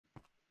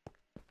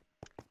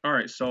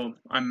Alright, so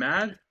I'm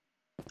mad,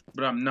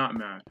 but I'm not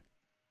mad.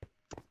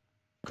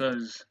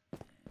 Because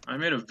I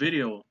made a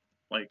video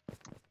like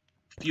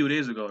a few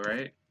days ago,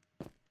 right?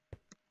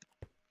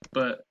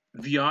 But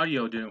the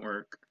audio didn't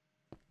work.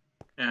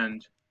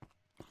 And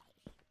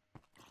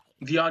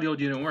the audio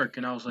didn't work.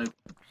 And I was like,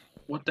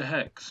 what the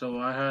heck? So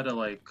I had to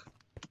like,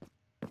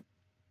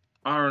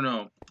 I don't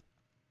know.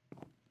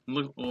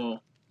 Look,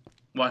 well,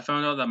 I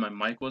found out that my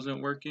mic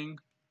wasn't working.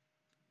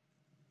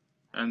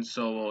 And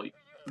so well,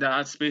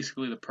 that's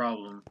basically the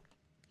problem.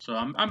 So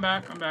I'm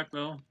back. I'm back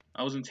though.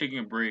 I wasn't taking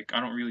a break.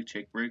 I don't really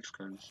take breaks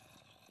because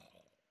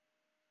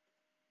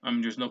I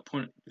mean there's no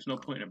point. There's no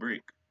point in a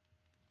break.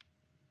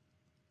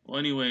 Well,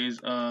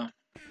 anyways, a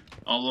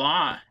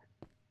lot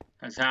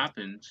has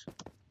happened.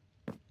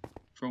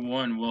 For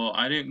one, well,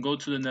 I didn't go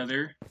to the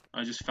Nether.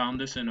 I just found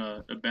this in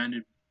a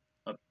abandoned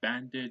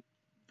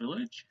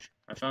village.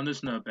 I found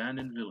this in an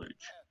abandoned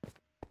village.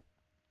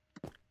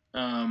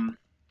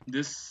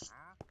 This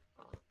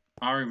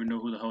I don't even know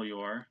who the hell you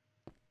are,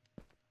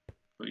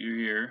 but you're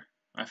here.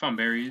 I found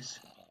berries,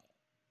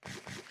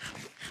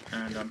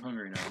 and I'm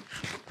hungry now.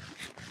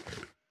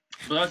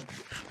 But that's,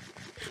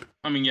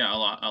 I mean, yeah, a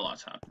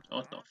lot's happened.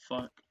 What the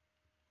fuck?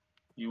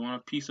 You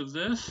want a piece of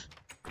this?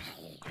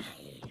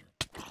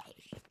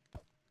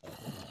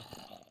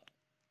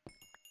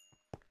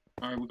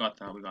 Alright, we got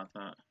that, we got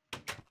that.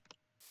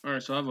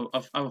 Alright, so I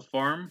have a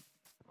farm,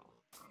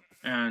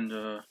 and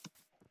a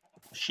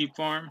sheep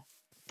farm,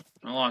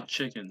 and a lot of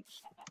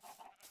chickens.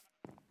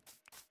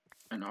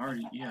 And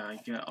already, yeah, I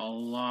get a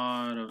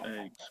lot of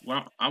eggs.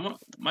 Well, I want,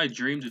 my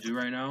dream to do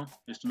right now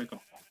is to make a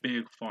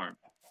big farm.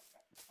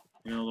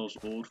 You know those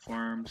old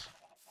farms?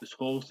 This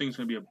whole thing's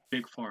gonna be a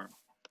big farm.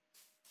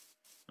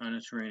 And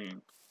it's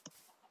raining.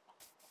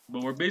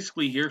 But we're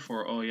basically here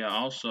for, oh yeah,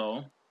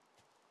 also...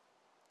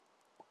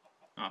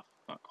 Ah,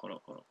 fuck, hold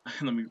up.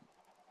 Let me...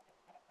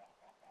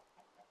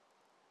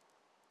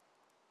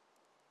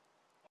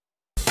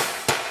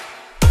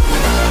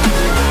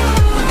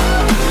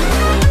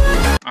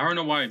 I don't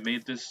know why I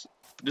made this.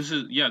 This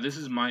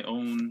is my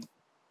own...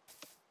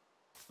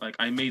 Like,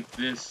 I made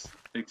this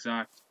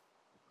exact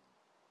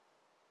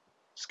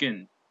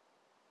skin.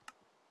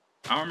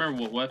 I don't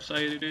remember what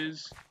website it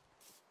is.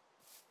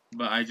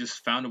 But I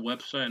just found a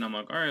website and I'm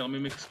like, alright, let me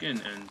make a skin.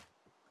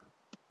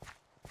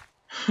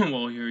 And...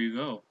 well, here you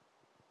go.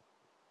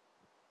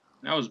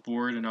 I was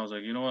bored and I was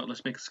like, you know what,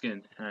 let's make a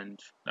skin. And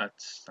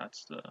that's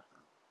the...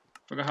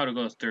 Forgot how to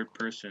go third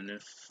person.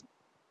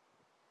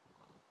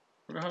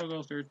 Forgot how to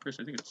go third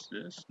person. I think it's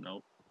this.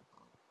 Nope.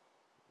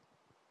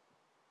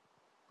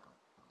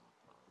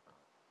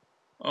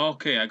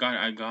 Okay, I got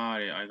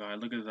it.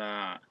 Look at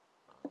that.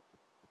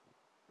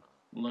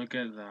 Look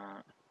at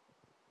that.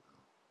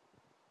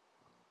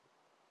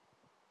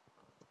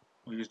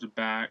 We'll use the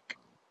back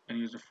and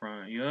use the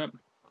front. Yep.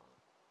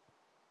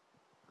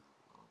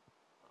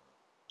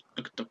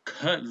 Look at the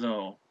cut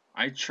though.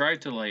 I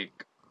tried to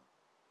like...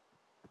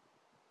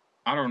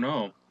 I don't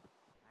know.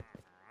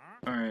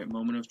 Alright,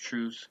 moment of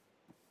truth.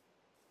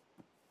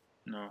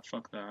 No,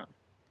 fuck that.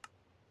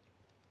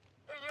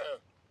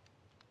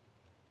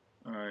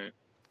 Alright.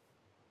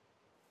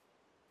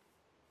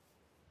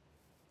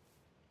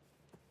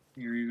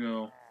 Here you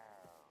go.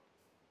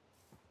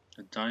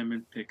 A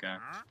diamond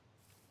pickaxe.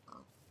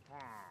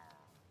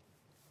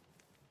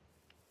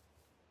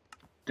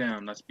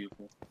 Damn, that's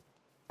beautiful.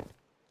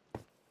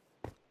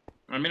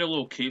 I made a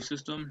little cave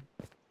system.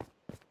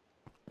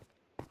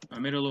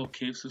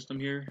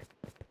 Here.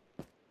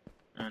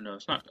 And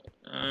it's not...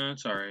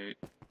 it's alright.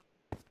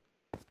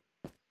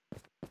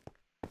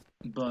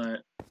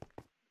 But...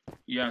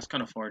 yeah, it's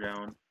kind of far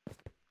down.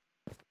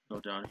 Go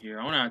down here.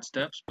 I want to add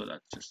steps, but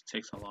that just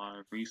takes a lot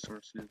of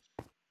resources.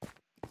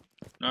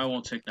 No, it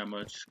won't take that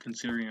much,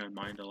 considering I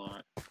mined a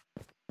lot.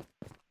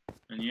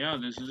 And yeah,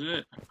 this is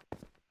it.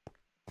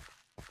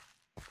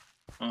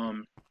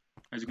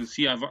 As you can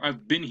see,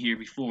 I've been here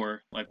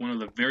before, like one of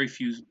the very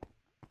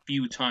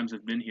few times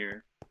I've been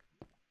here.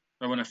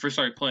 But when I first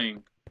started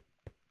playing,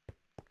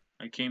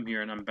 I came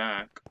here and I'm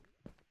back.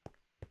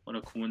 What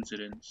a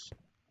coincidence.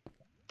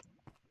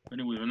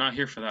 Anyway, we're not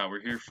here for that.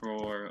 We're here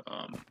for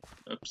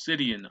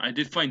obsidian. I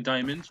did find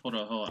diamonds. What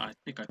the hell? I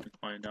think I could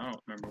find. I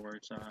don't remember where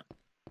it's at.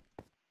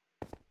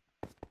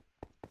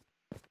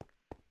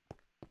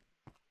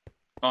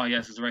 Oh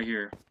yes, it's right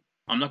here.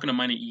 I'm not gonna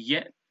mine it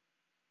yet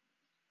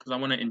because I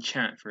want to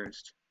enchant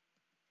first.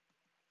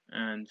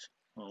 And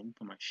oh, let me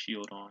put my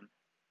shield on.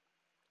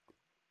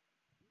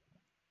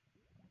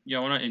 Yeah,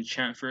 I want to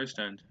enchant first,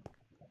 and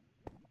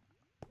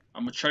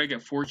I'm gonna try to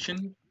get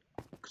fortune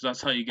because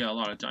that's how you get a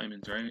lot of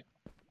diamonds, right?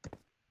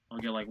 I'll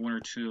get like 1 or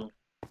 2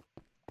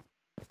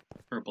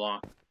 per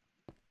block.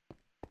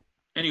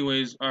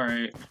 Anyways,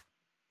 alright.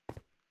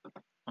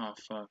 Oh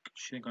fuck, I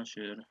think I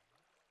should.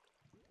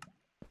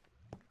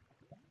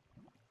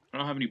 I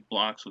don't have any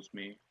blocks with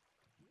me.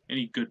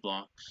 Any good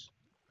blocks.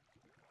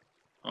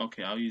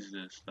 Okay, I'll use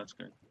this. That's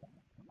good.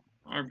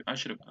 I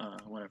should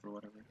have, whatever.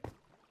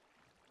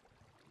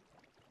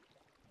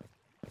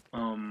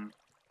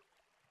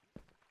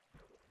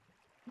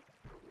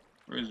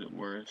 Or is it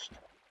worst?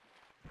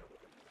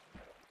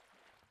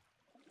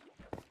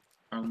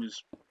 Let me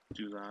just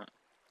do that.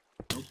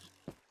 Nope.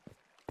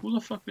 Who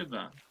the fuck did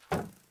that?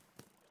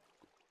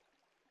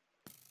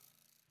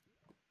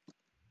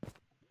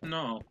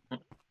 No.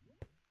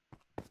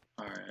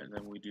 Alright,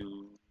 then we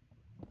do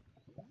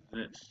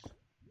this.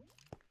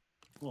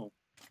 Whoa.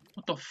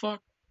 What the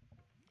fuck?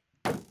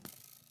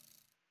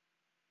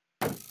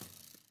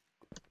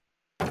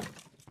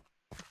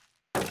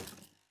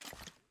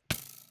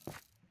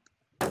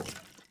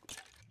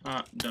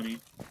 Ah, dummy.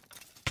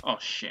 Oh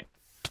shit.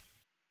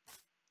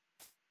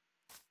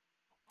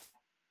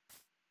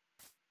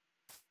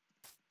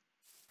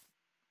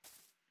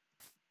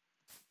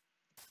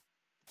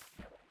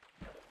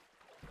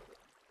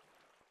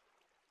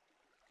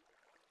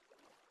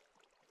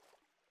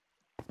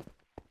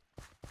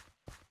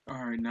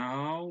 Alright,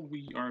 now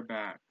we are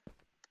back.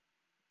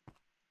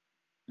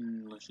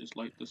 Let's just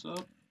light this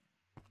up.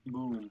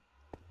 Boom.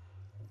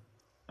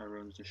 That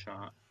runs the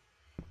shot.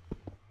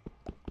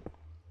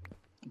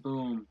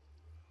 Boom.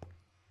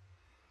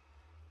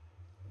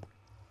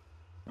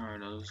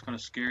 Alright, I was kind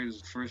of scared. This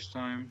is the first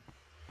time.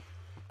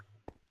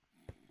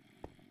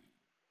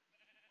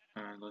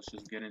 Alright, let's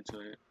just get into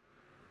it.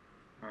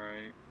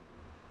 Alright.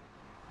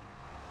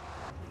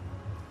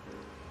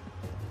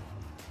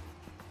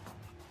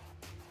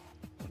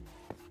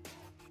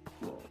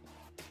 Whoa.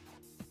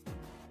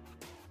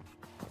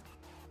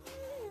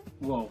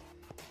 Whoa.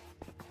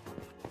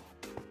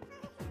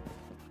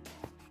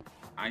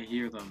 I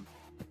hear them.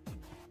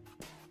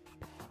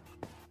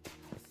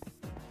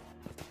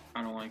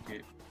 I don't like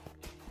it.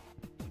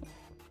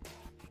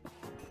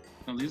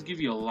 Now these give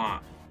you a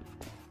lot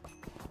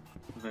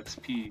of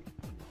XP,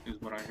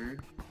 is what I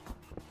heard.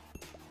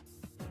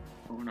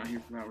 But we're not here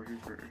for that, we're here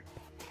for...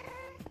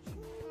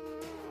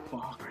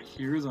 Fuck, I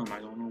hear them, I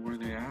don't know where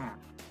they at.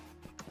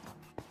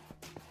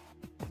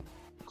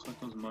 Collect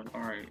those mud.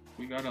 Alright,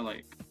 we gotta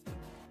like...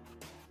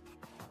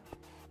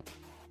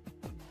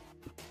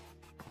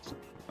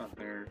 Not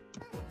there.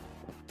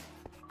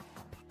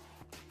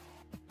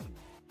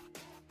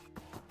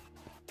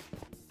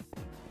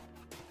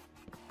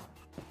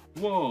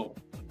 Whoa!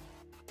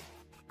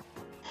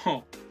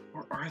 Oh,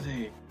 where are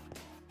they?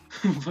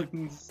 I'm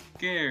fucking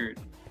scared.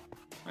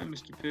 Hi,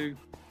 Mr. Pig.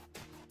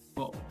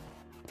 Whoa.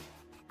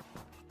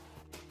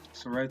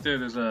 So right there,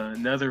 there's a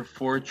Nether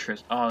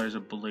fortress. Oh, there's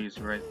a blaze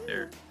right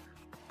there.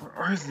 Where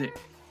are they?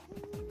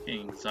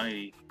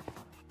 Anxiety.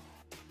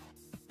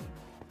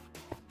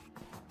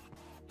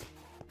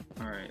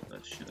 Alright,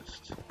 let's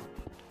just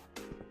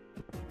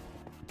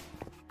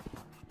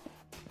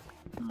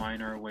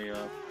mine our way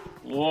up.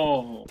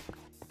 Whoa!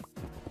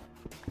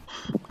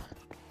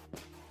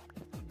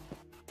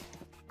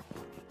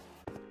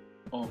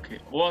 Okay,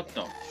 what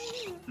the?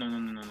 No, no,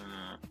 no, no, no,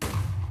 no.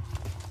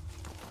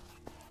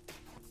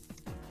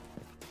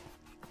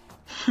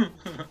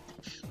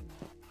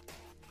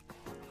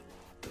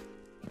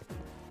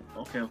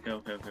 Okay.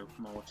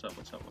 Come on, what's up?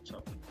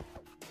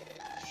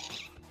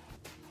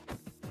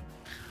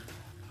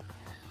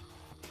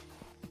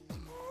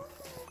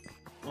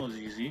 That was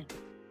easy.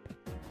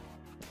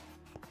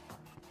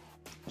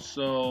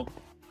 So...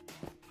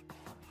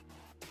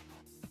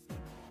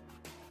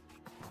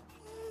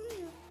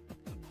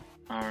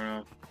 I don't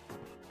know.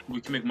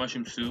 We can make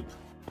mushroom soup.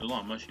 There's a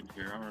lot of mushrooms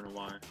here. I don't know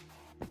why.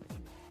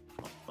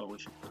 Oh, we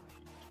should put...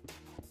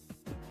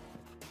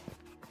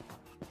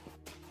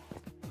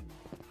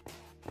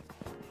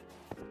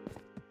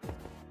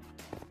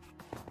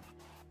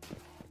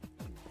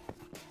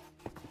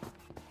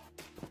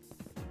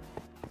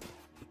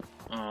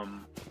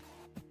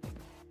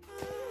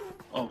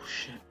 Oh,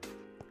 shit.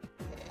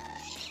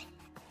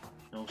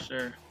 No,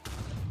 sir.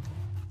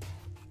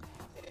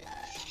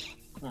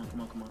 Come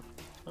on.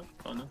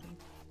 Oh, nothing?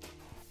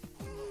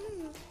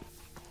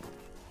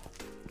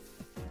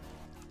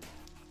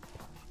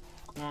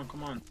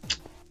 Come on.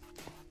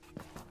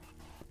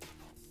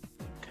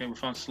 Okay, we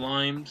found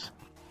slimes.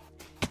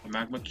 A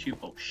magma cube.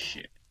 Oh,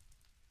 shit.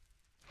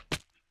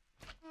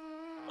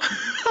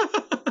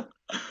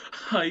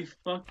 I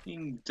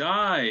fucking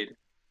died.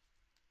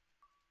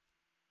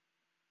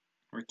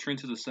 Return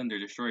to the sender.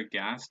 Destroy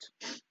ghast.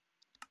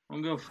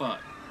 Don't go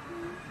fuck.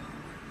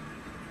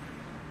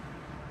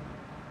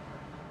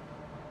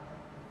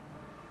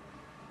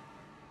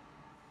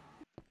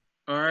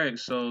 Alright,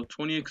 so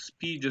 20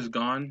 XP just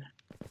gone.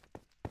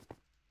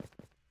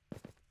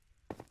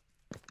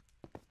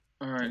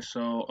 Alright,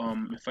 so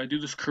if I do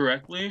this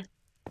correctly,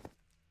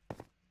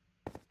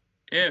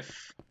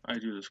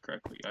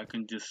 I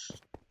can just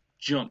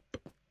jump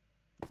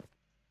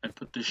and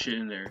put this shit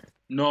in there.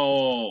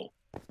 No,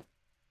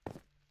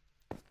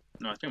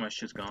 I think my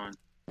shit's gone.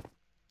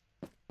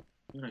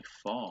 Where did I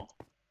fall?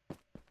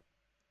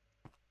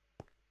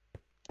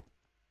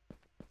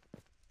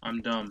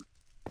 I'm dumb.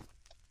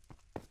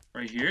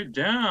 Right here?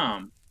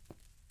 Damn!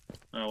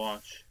 Now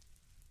watch.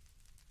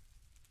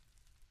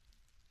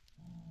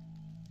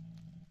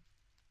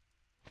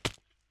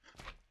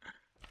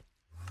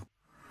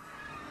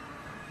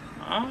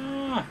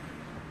 Ah!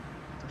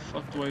 What the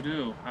fuck do I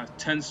do? I have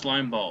 10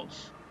 slime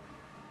balls.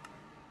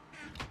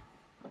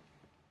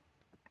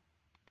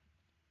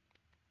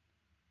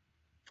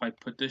 If I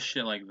put this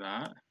shit like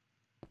that,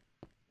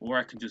 or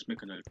I could just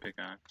make another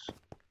pickaxe.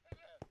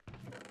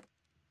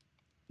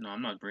 No,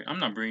 I'm not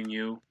bringing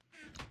you.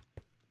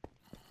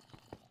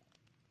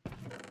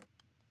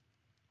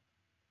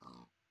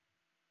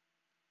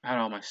 I had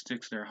all my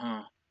sticks there,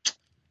 huh?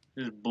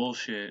 This is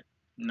bullshit.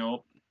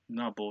 Nope,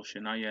 not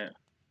bullshit, not yet.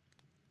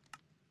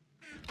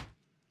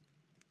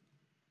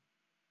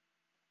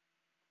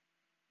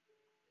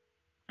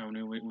 Now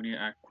we need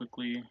to act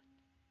quickly.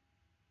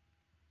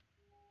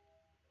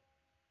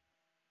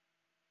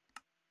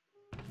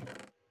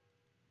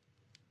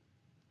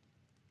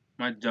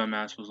 My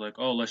dumbass was like,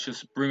 oh, let's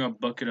just bring a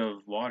bucket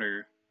of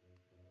water.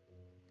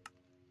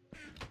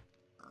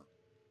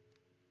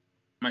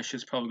 My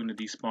shit's probably gonna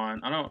despawn.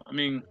 I don't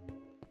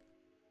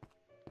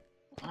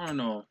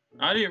know.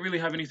 I didn't really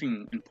have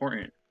anything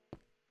important.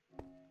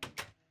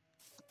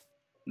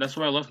 That's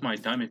why I left my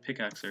diamond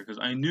pickaxe there, because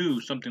I knew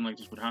something like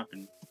this would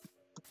happen.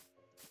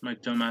 My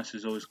dumbass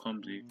is always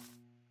clumsy.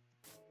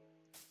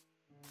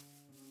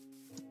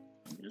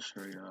 Let me just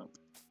hurry up.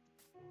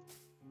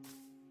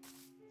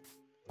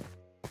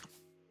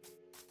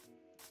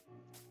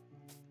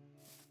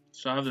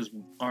 So I have this.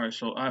 Alright,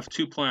 so I have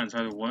two plans.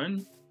 Either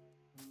one,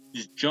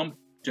 just jump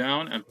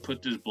down and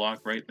put this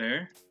block right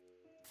there.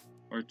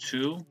 Or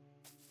two,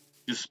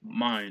 just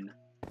mine.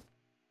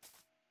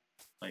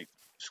 Like,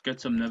 just get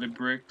some nether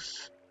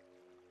bricks.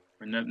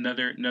 Or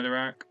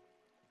netherrack.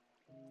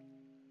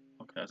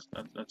 Okay,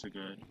 that's a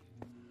good.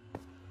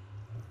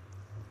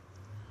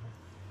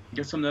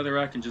 Get some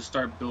netherrack and just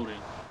start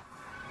building.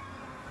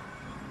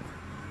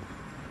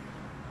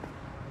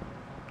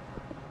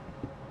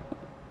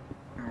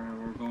 Alright,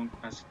 we're going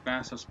as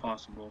fast as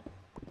possible.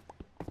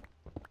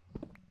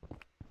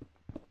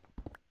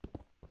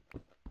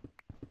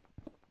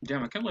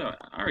 Damn, I can't believe I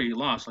already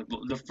lost, like,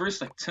 the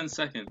first, like, 10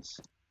 seconds.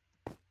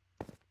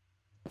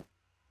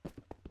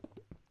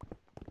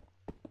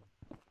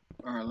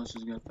 Alright, let's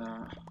just get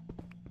that.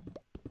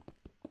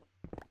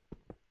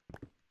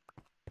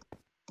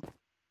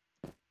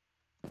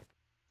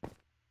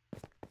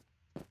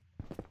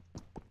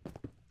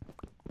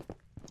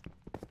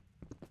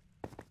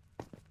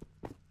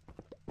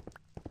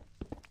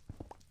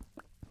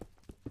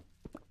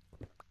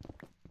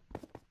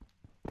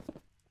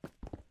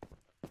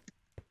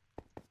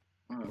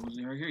 Alright, was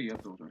it right here? Yeah,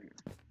 build right here.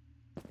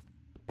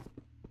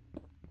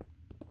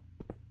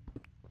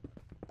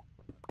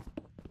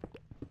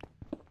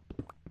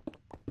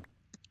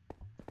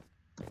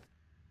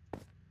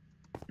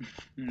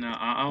 No,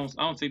 I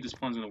don't think this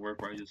plan's gonna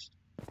work where I just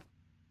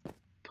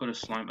put a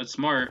slime. It's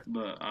smart,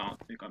 but I don't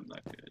think I'm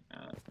that good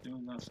at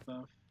doing that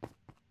stuff.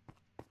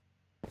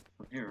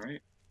 From here,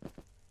 right?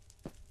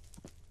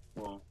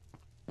 Whoa.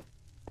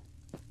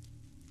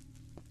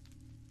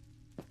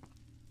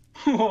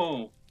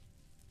 Whoa!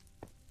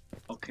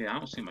 Okay, I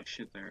don't see my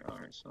shit there.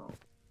 Alright, so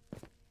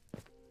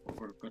what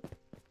we're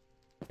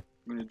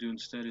gonna do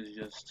instead is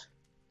just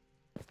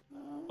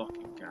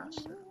fucking gas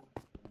there.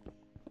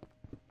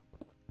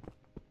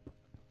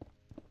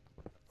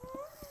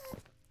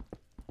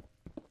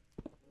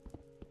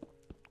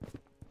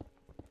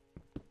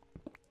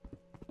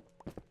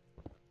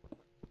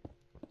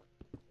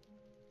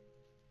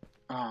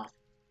 Ah.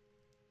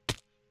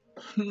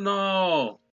 No!